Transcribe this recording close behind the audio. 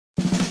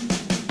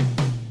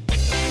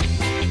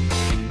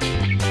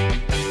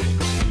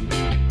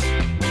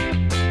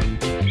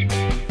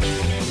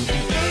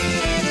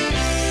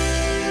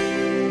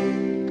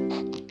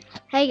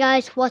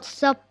guys,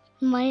 what's up?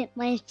 My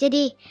name's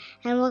Diddy,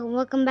 and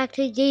welcome back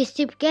to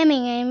Wazzuup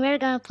Gaming, and we're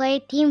gonna play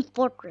Team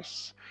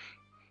Fortress.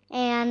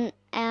 And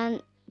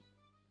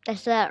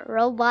there's a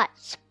robot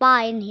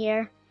spy in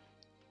here.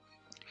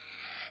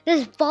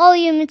 This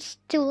volume is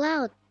too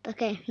loud.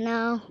 Okay,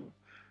 now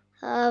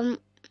how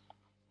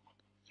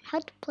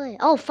to play?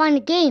 Oh, find a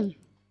game.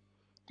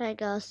 There you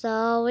go.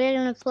 So we're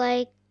gonna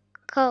play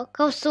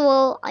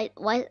Coastal.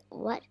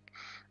 What?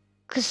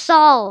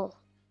 Casal.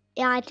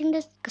 Yeah, I think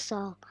that's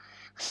Casal.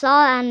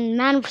 And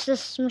man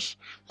versus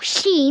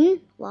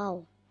machine.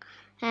 Wow.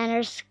 And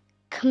there's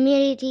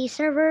community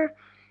server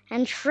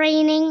and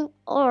training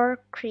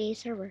or create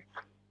server.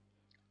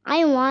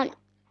 I want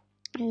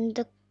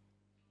the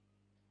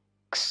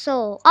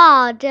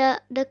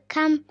the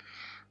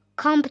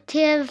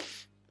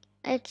competitive.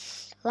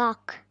 It's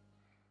lock.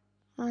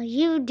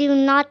 You do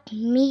not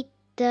meet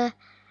the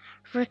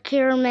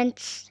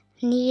requirements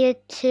needed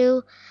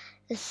to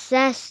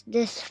assess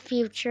this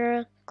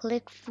feature.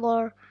 Click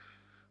for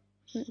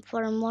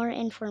more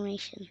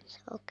information.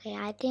 Okay,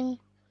 I think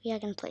we are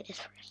gonna play this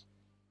first.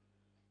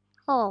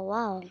 Oh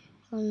wow.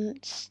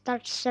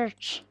 Start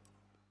search.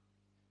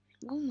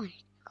 Oh my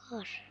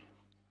gosh.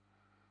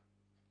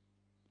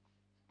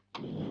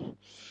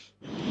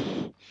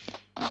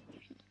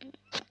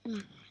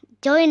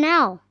 Join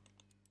now.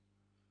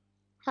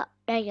 Oh,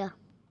 there you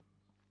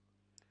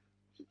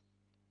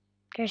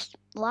go.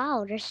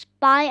 There's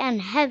spy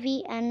and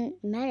heavy and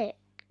medic.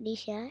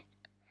 These guys.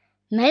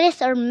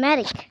 Medic or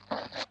medic?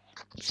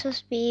 It's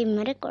supposed to be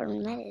medic or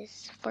medic.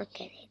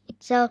 Forget it.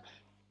 So,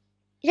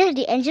 is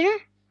the engineer?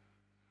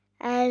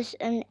 As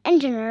an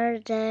engineer,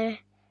 the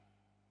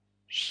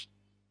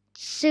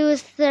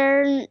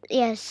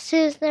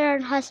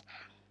southern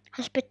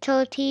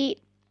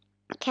hospitality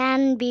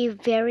can be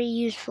very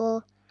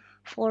useful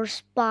for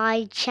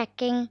spy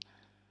checking.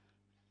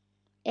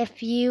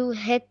 If you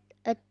hit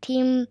a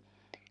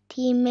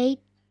teammate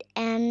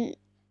and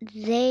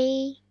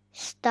they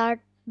start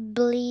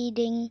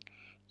bleeding,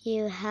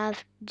 you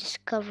have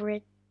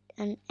discovered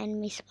an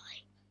enemy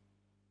spy.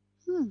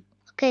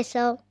 Okay,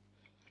 so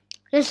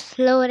this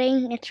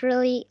loading, it's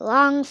really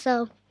long,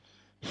 so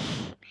we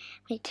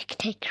need to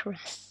take a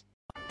rest.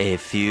 A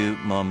few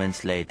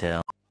moments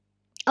later.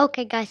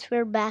 Okay guys,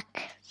 we're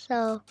back.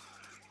 So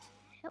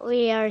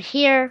we are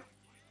here,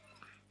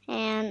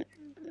 and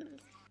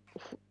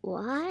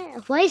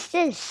what? What is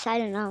this? I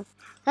don't know.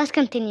 Let's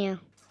continue.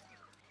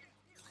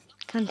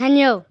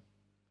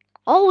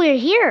 Oh, we're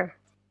here.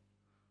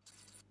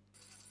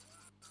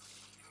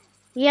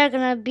 We are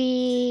gonna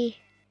be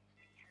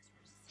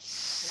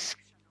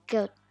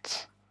scout.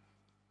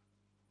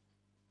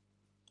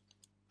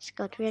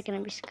 We are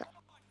gonna be scout.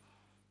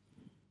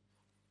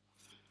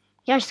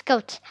 You're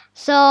scout.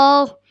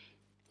 So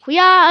we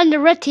are on the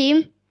red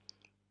team,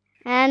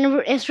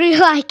 and it's really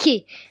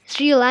laggy.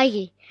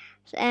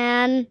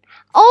 And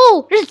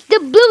oh, there's the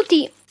blue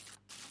team.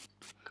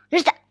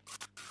 There's the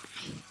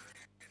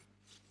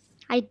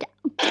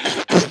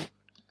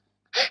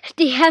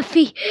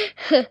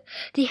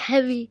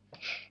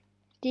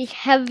the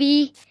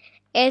heavy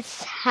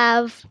is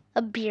have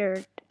a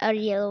beard, a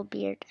yellow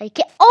beard. I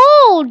can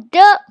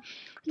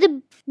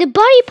the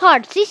body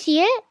parts. You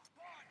see it?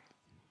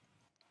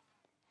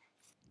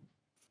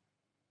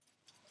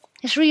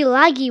 It's really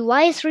laggy.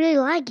 Why is it really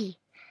laggy?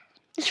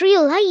 It's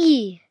really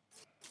laggy.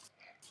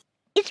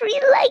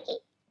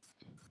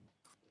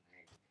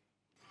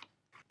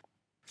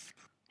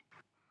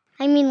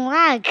 I mean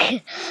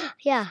lag.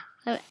 Yeah.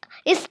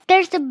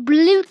 There's the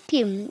blue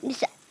team.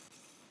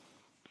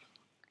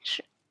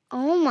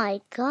 Oh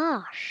my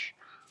gosh.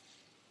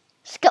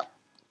 Let's go.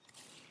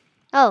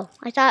 Oh,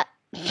 I thought.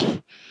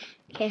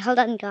 Okay, hold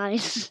on,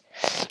 guys.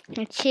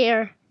 My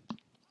chair.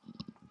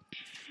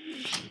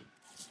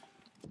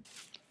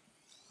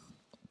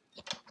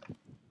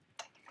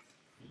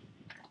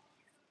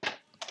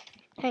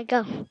 There you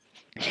go.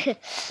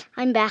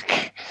 I'm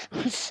back.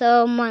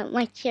 So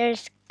my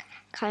chair's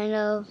kind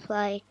of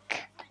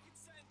like,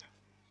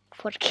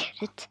 forget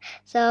it.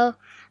 So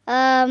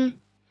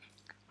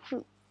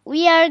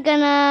we are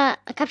gonna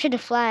capture the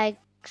flag.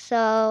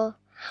 So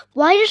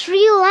why does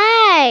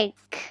lag?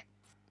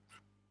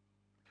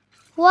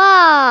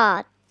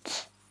 What?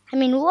 I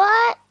mean,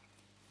 what?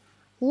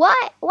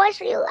 Why's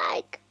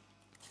lag?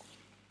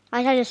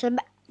 I thought just said,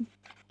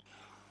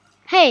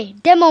 hey,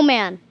 demo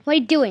man, what are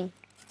you doing?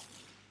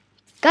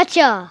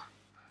 Gotcha.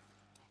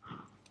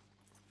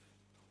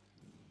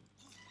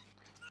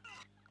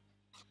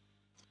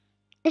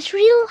 It's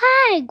real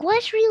lag.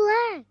 What's real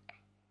lag?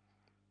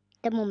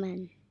 Demo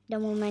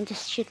man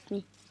just shoot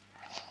me.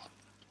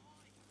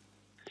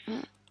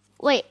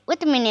 Wait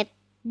a minute.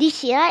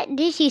 This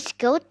is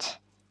goat.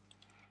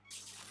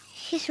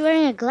 He's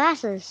wearing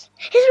glasses.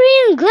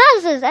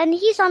 And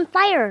he's on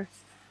fire.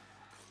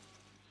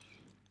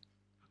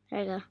 There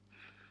you go.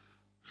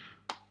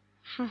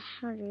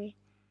 How do we?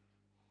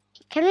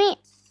 Can we?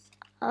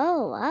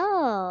 Oh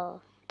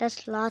wow.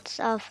 That's lots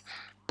of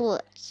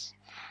bullets.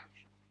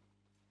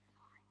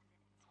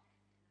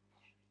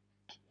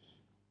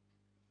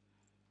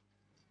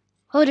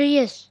 Oh, there he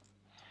is.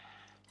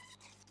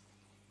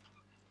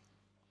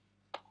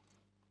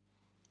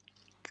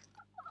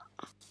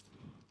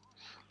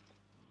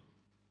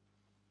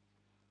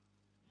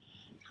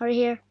 Right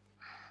here.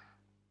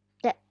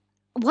 That.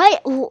 Why?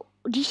 Oh,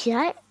 do you see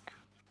that?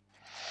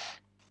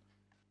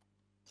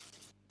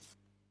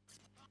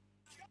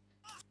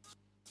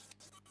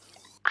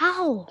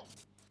 Ow!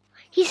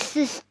 He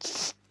just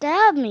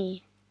stabbed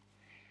me.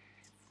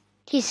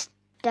 He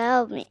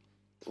stabbed me.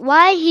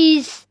 Why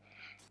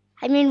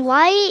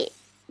why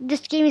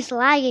this game is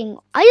lagging?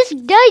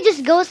 Did I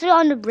just go through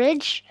on the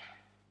bridge?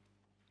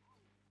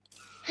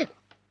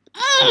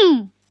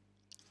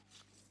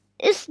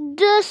 It's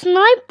the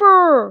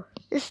sniper.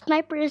 The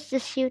sniper is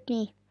just shoot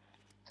me.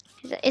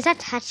 Is that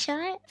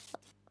headshot?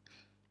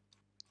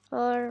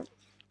 Or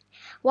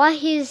why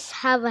he's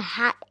have a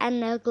hat and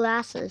no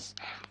glasses?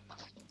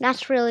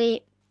 That's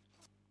really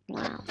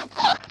wow.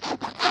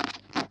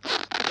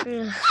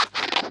 Really,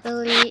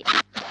 really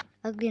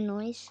ugly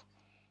noise.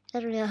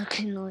 That's really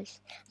ugly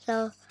noise.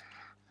 So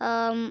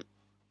why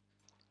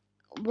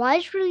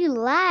is really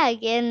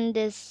lag in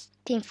this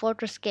Team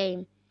Fortress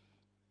game?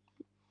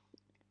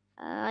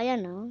 I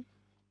don't know.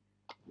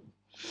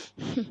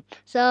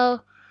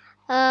 So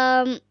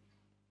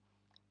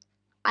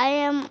I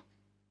am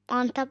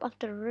on top of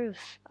the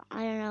roof.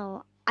 I don't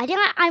know. I think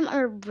I'm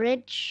on a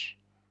bridge.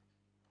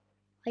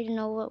 I don't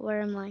know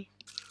where am I?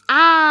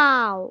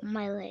 Ow!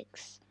 My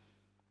legs.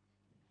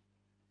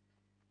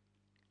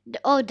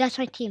 Oh, that's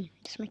my team.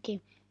 That's my team.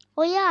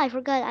 Oh yeah, I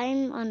forgot.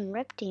 I'm on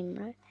rep team,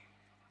 right?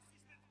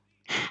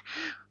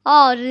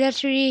 Oh,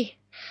 that's really,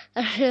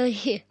 that's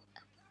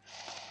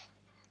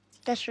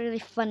really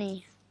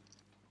funny.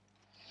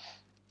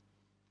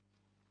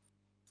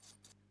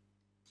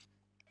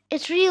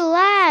 It's really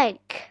lag.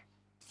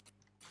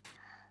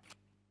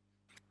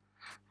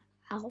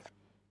 Ow.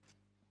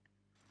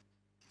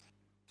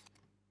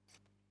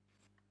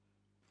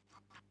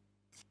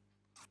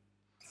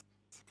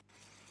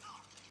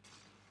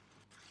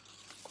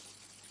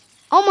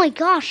 Oh my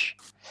gosh.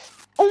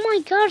 Oh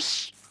my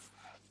gosh.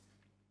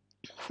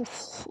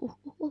 It's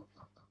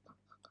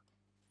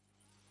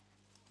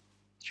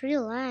really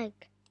lag.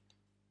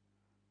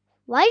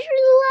 Why is it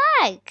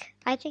really lag?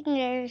 I think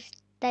there's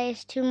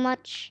too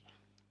much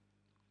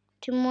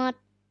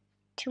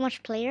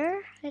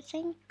player, I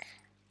think.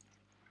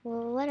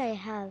 Well, what I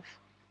have?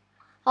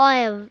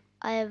 Oh,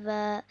 I have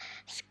a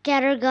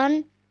scatter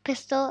gun,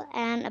 pistol,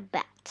 and a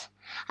bat.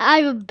 I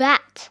have a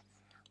bat.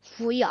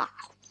 Fooyah,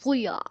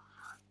 fooyah.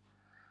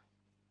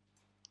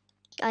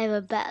 I have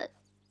a bat.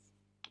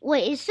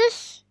 Wait, is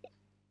this?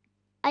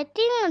 I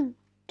think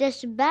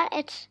this bat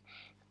it's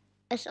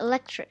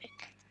electric.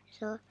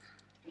 So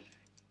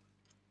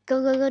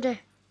go there.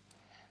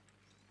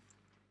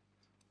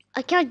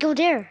 I can't go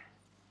there.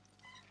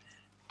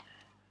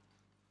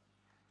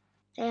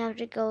 I have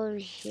to go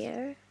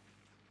here.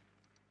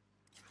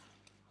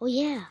 Oh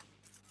yeah.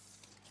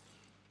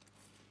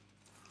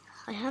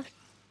 I have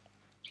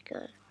to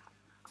go.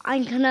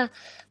 I'm gonna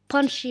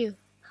punch you.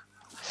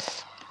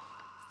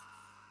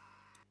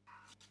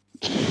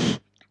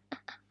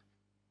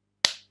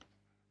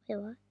 Wait,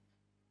 what?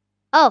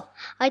 Oh,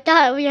 I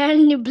thought we are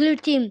in the blue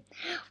team.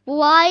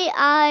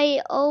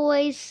 Why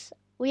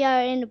we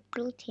are in the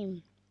blue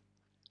team?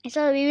 I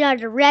thought we are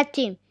the red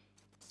team.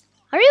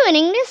 Are we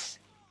winning this?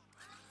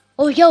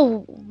 Oh,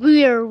 yo,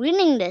 we are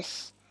winning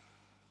this.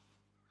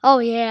 Oh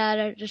yeah,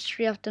 there's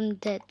three of them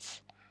dead.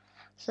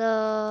 So,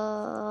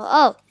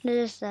 oh,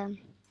 this is them.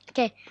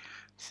 Okay,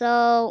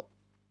 so,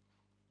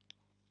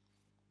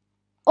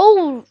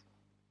 oh,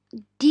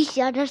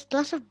 there's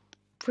lots of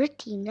red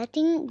team. I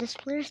think this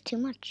player is too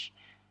much.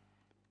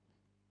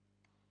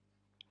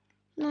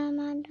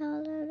 Mama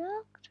told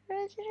the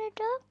doctor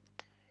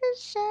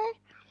said,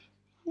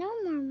 no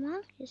more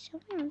monkeys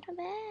on the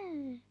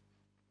bed.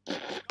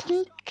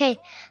 Okay,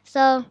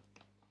 so,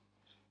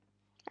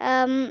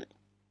 where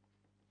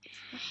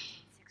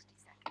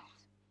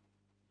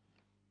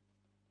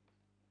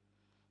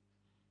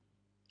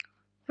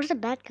the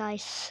bad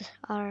guys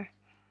are?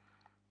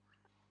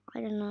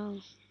 I don't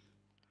know.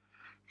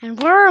 And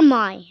where am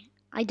I?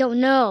 I don't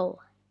know.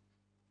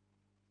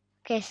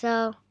 Okay,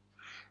 so,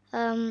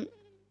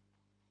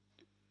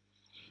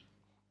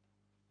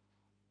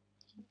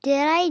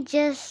 did I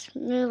just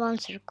move on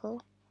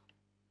circle?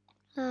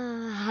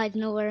 I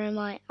don't know, where am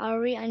I? Are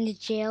we in the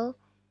jail?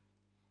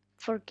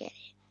 Forget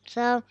it.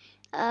 So,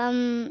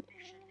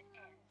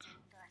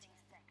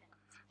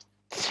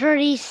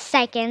 30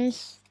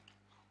 seconds.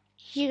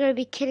 You're gonna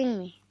be kidding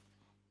me.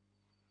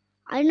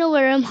 I know,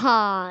 where am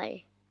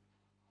I?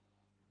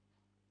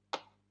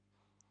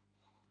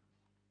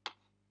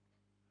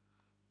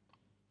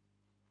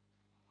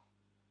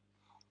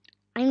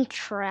 I'm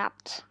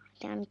trapped.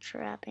 I'm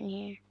trapped in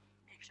here.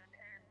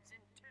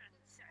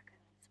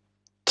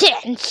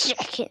 10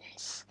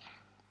 seconds.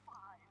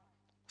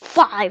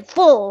 5,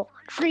 4,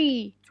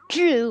 3,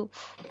 2,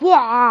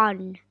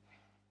 1.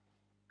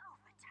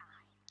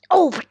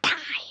 Overtime.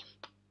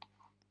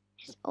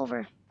 It's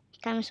over.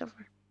 Time is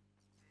over.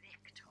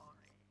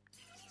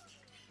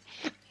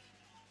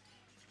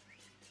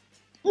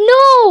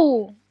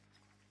 No!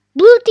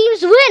 Blue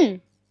teams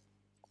win!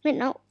 Wait,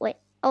 no, wait.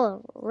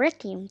 Oh, red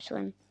teams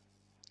win.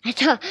 I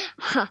thought,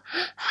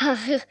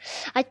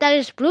 I thought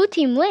it's blue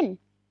team win,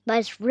 but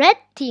it's red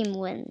team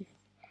win.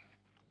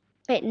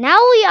 Wait, now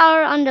we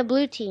are on the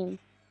blue team.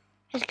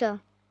 Let's go.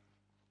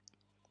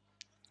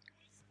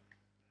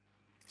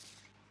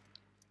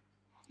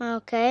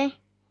 Okay.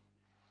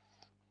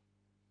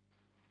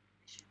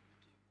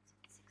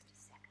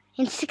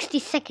 In 60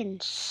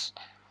 seconds.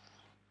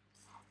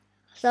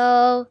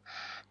 So,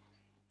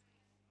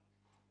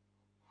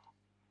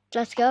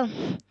 let's go.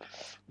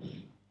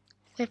 We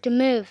have to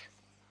move.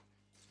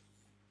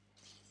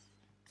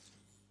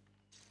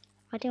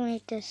 Why do I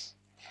need this?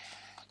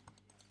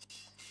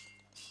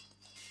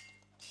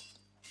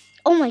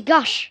 Oh my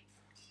gosh!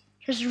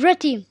 There's a red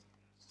team.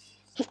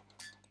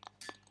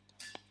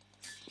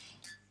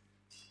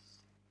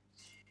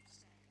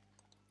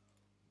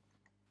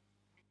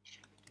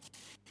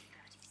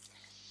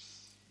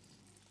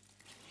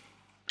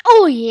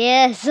 Oh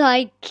yes,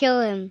 I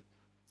kill him.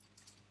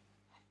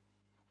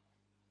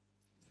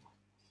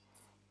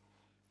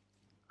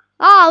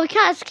 Oh, we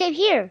can't escape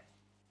here.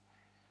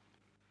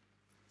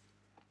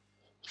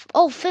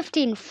 Oh,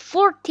 15,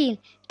 14,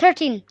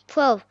 13,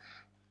 12,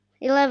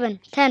 11,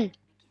 10,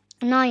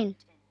 9,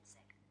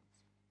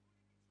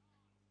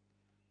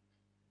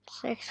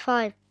 6,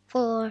 5,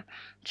 4,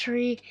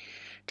 3,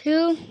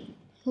 2,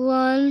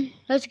 1.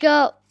 Let's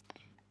go.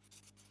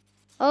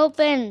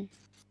 Open.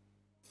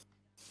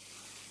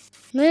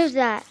 Move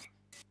that.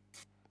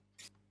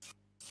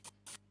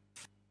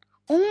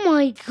 Oh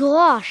my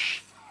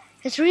gosh.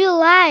 It's real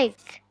lag.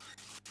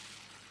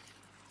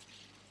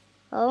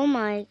 Oh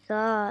my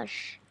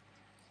gosh.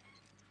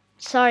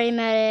 Sorry,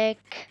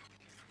 medic.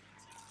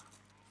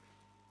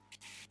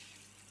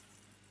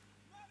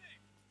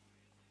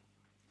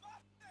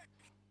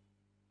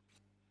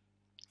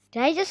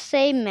 Did I just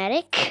say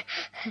medic?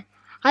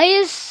 I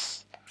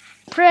just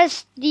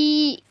pressed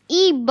the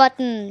E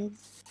button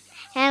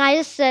and I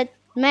just said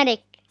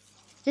medic.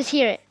 Just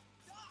hear it.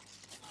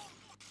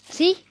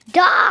 See?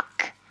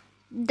 Doc!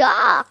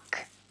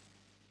 Doc!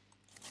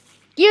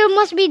 You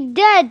must be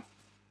dead,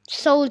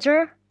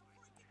 soldier.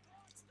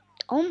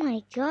 Oh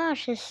my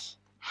gosh, it's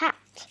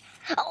hacked.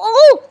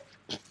 Oh!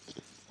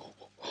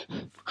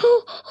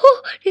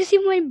 Oh, you see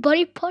my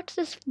body parts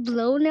is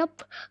blown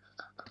up?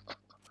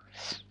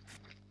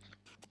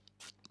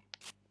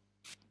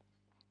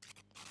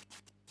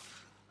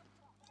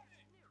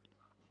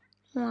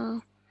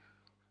 Wow.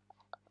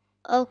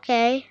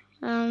 Okay.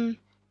 Do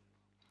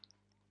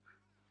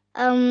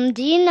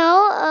you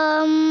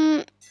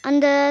know, on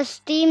the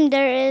Steam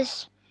there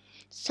is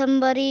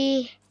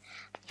somebody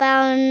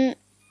found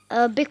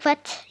a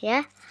Bigfoot,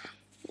 yeah?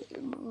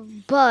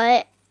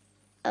 But,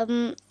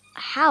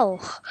 how?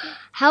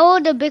 How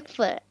the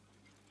Bigfoot?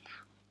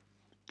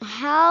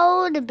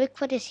 How the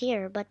Bigfoot is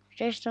here, but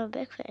there's no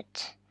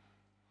Bigfoot.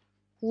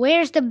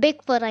 Where's the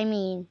Bigfoot, I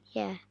mean?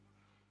 Yeah.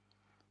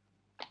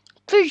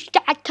 Push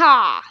that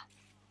car!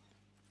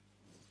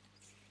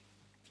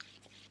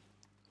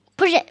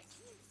 Push it!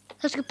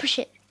 Let's go push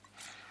it.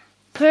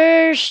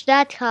 Push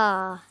that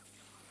car.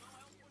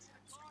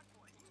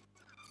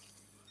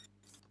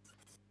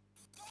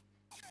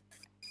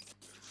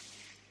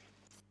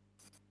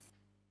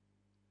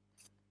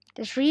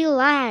 There's real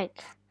lag.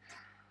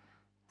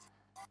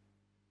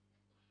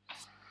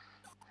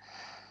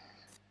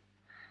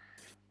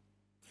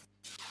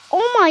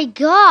 Oh my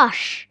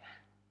gosh!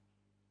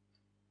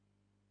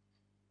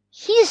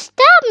 He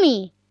stabbed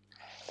me!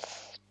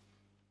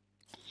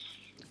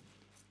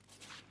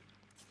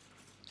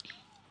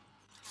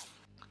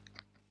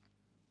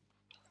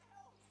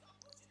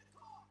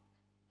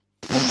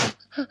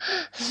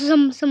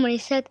 Somebody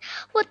said,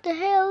 "What the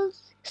hell?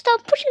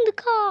 Stop pushing the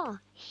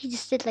car!" He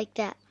just did like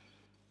that.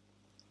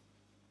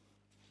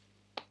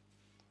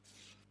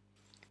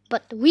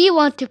 But we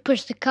want to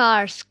push the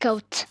car,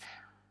 Scout.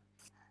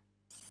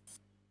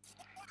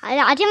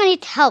 I think I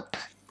need help.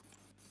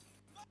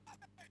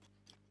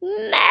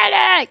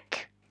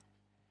 Medic!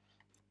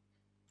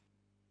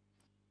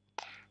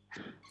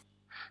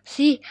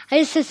 See,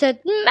 I just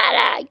said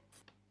medic!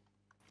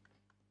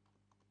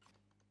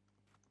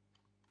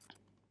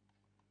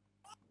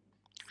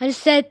 I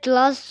just said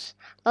lots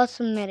of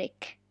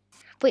medic.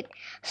 Wait,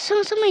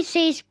 so somebody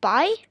say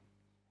spy?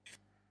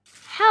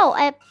 How?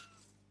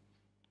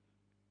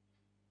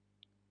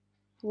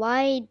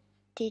 Why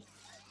did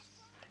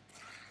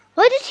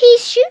he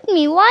shoot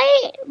me?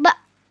 Why? But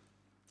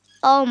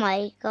oh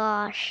my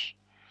gosh.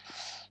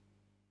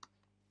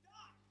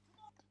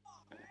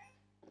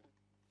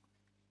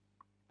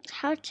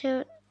 How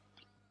to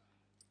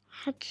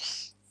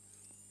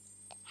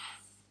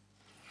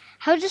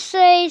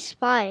say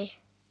spy?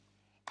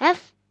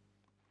 F?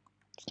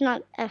 It's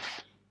not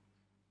F.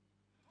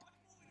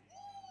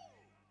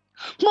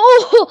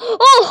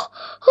 Oh!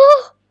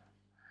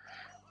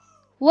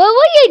 What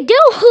will you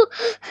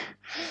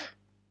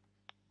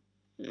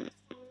do?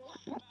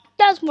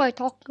 That's what I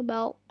talk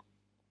about.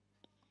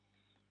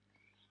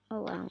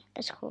 Oh wow,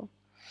 that's cool.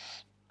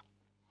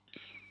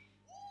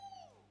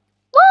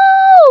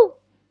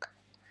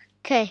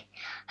 Okay.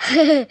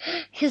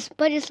 His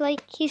butt is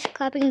like he's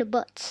clapping the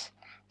butts.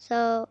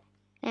 So,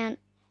 and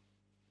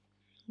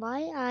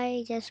why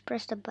I just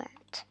press the button?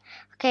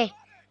 Okay.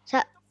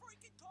 So,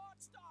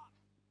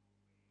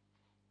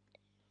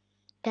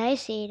 did I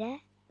say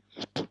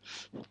that?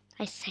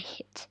 I say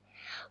it.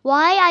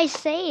 Why I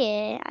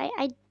say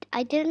it?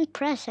 I didn't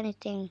press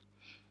anything.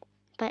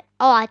 But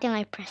oh, I think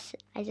I pressed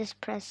it. I just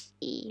pressed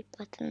E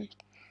button.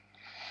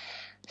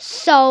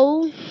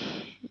 So,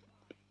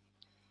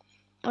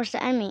 where's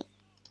the enemy?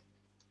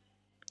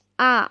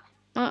 Ah,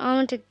 I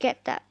want to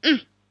get that.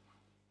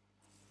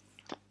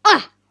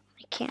 Ah,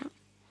 I can't.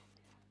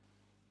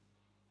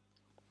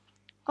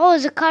 Oh,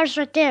 the car's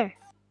right there.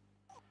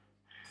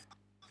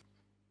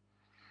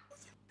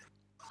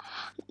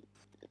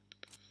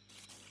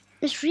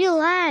 It's real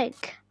lag.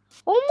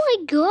 Oh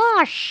my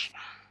gosh.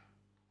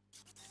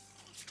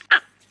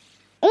 Ah,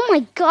 oh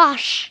my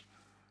gosh.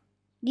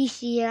 Do you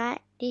see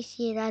that? Do you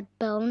see that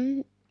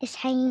bone is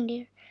hanging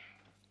there?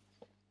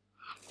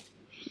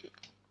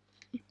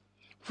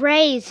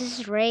 Raze, this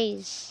is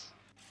Raze.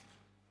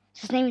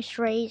 His name is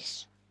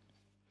Raze.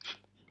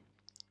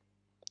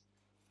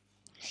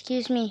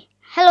 Excuse me.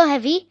 Hello,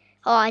 Heavy.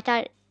 Oh, I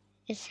thought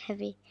it's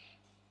Heavy.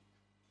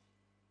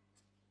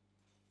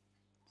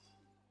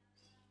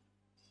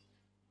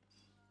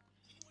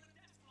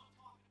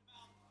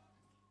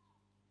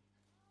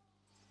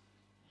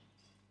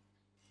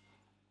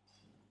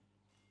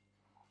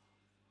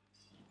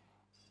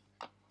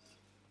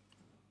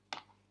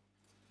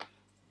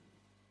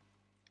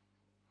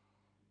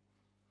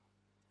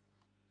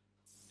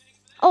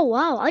 Oh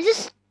wow, I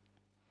just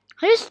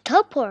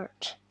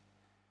teleport.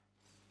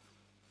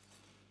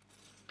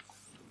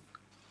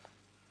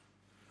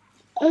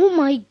 Oh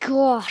my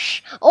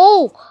gosh.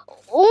 Oh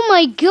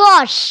my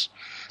gosh.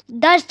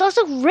 There's lots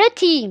of red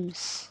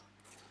teams.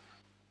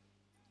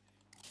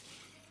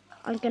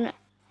 I'm gonna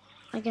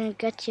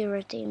get you,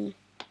 red team.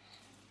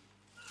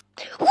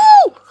 Woo!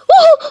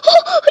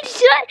 Oh, did you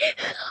see that?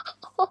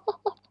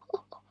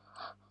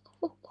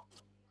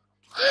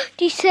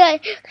 Did you see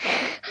that?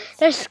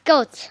 There's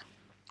scouts.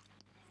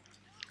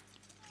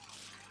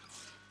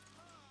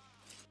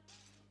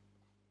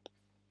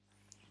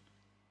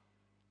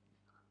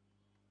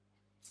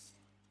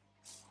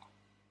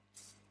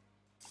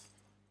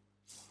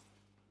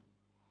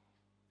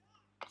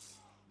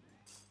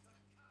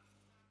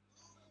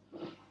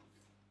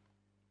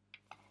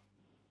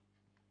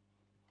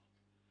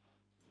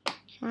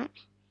 What?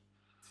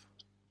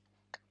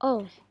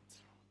 Oh.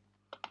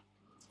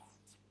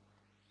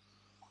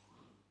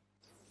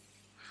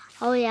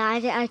 Oh yeah,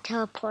 I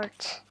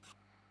teleport.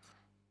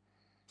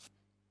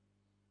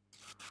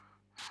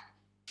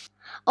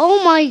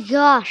 Oh my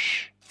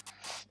gosh.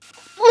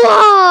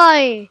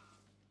 Why?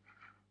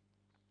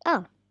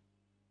 Oh.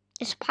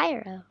 It's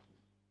Pyro.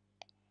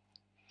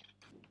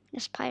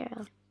 It's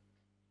Pyro.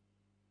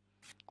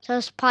 So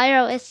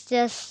Pyro is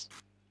just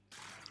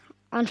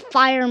on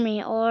fire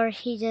me, or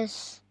he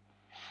just...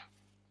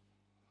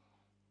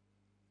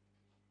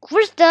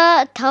 Where's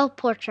the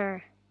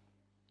teleporter?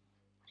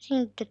 I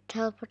think the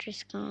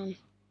teleporter's gone.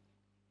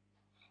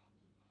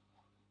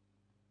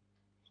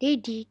 Do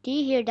you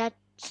hear that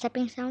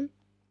stepping sound?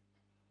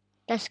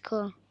 That's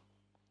cool.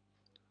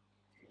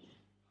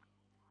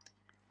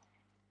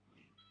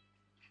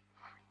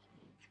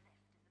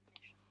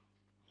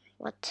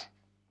 What?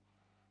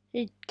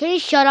 Can you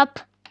shut up?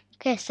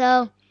 Okay,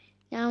 so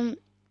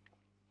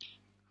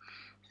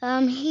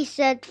he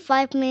said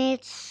 5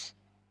 minutes.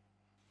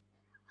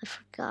 I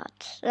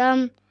forgot.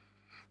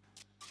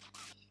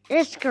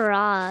 There's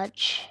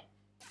garage.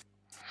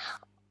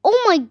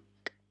 Oh my!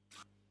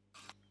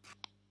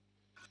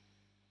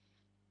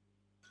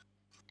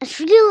 It's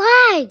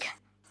really lag.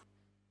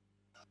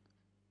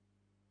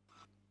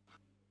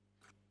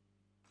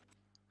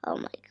 Oh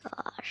my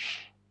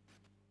gosh.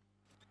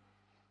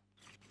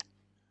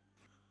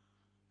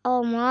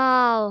 Oh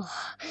wow.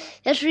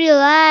 It's really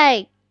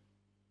lag.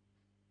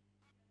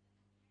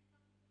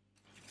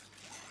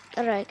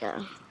 There I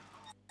go.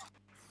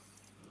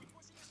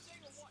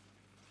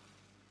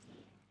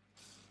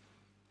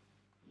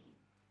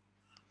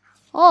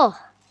 Oh.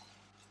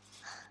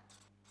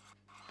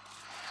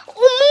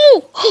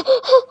 Oh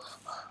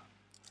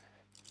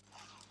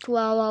no!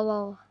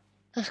 Wow.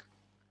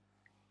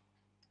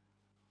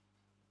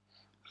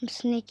 I'm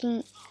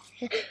sneaking.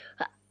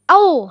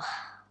 Oh!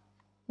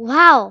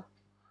 Wow!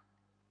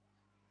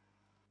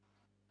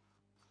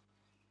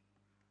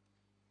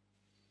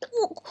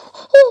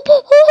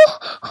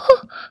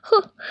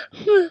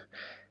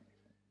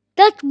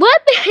 That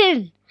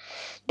weapon!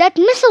 That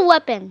missile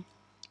weapon!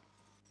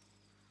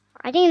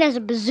 I think that's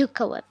a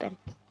bazooka weapon.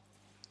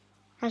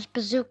 That's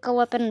bazooka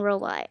weapon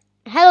robot.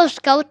 Hello,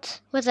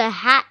 Scout! With a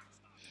hat.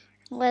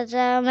 With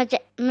a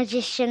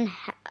magician.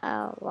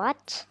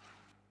 What?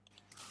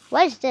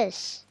 What is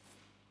this?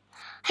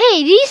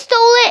 Hey, he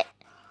stole it!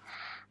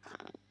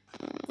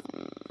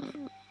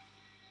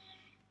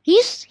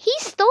 He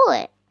stole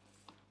it.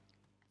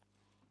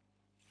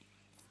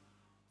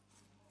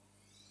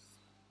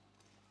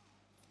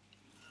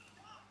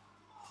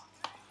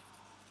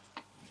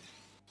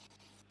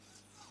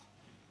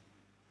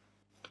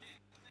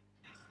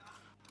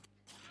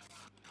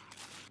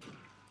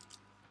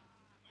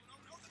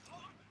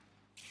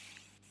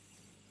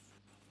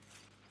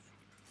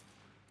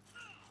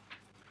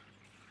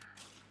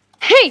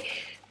 Hey!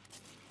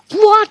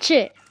 Watch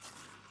it!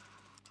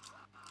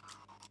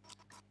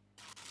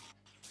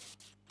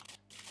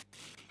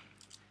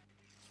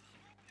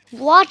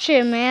 Watch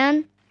it,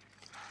 man.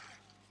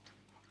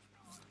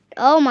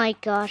 Oh my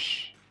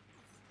gosh.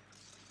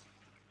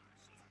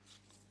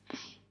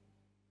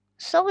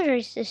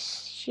 Soldiers is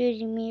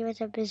shooting me with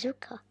a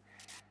bazooka.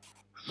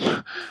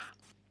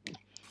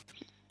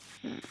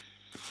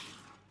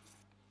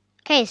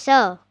 Okay,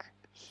 so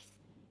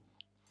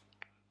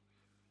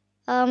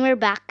we're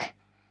back.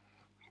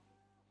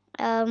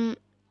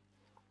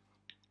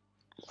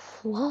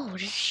 Whoa,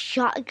 this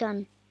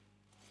shotgun.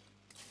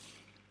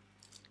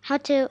 How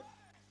to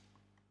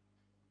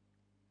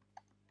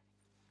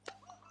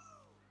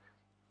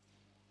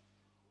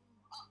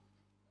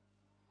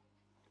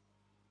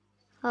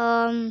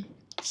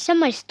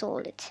somebody stole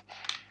it.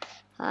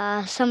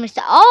 Somebody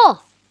stole.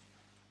 Oh,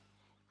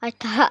 I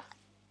thought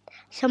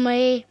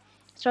somebody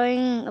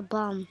throwing a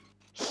bomb.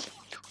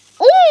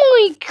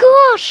 Oh my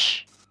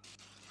gosh!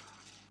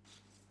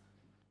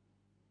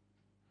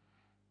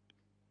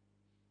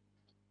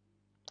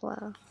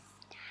 Wow.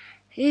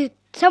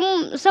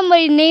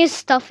 Somebody named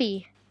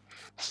Stuffy.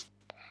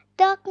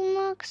 Duck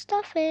muck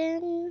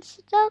stuffing,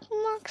 duck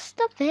muck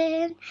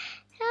stuffing.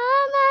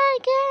 Oh my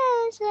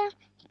gosh!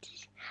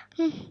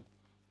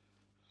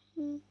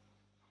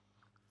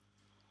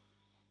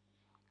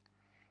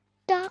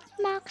 Duck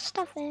muck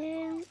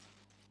stuffing.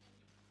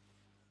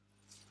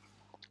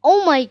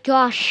 Oh my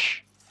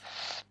gosh!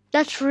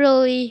 That's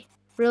really,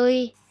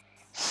 really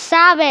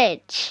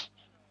savage.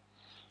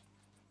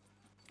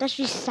 That's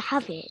really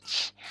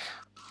savage.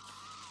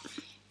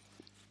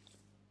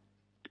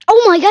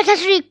 Oh my gosh,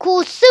 that's a really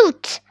cool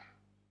suit.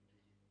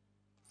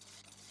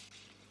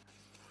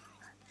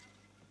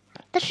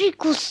 That's a really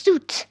cool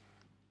suit.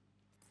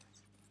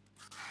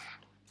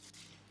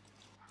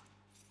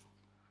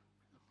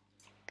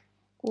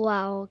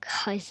 Wow,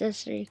 guys,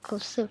 that's a really cool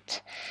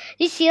suit.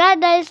 You see that?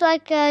 That is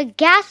like a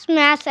gas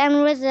mask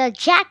and with a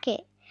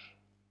jacket.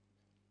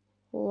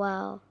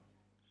 Wow.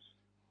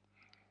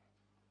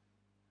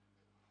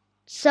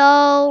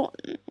 So,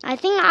 I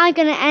think I'm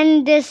gonna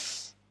end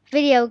this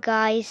video,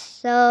 guys.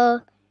 So,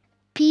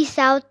 peace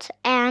out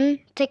and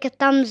take a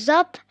thumbs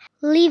up,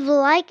 leave a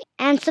like,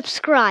 and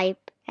subscribe.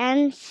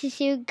 And see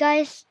you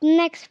guys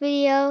next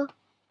video.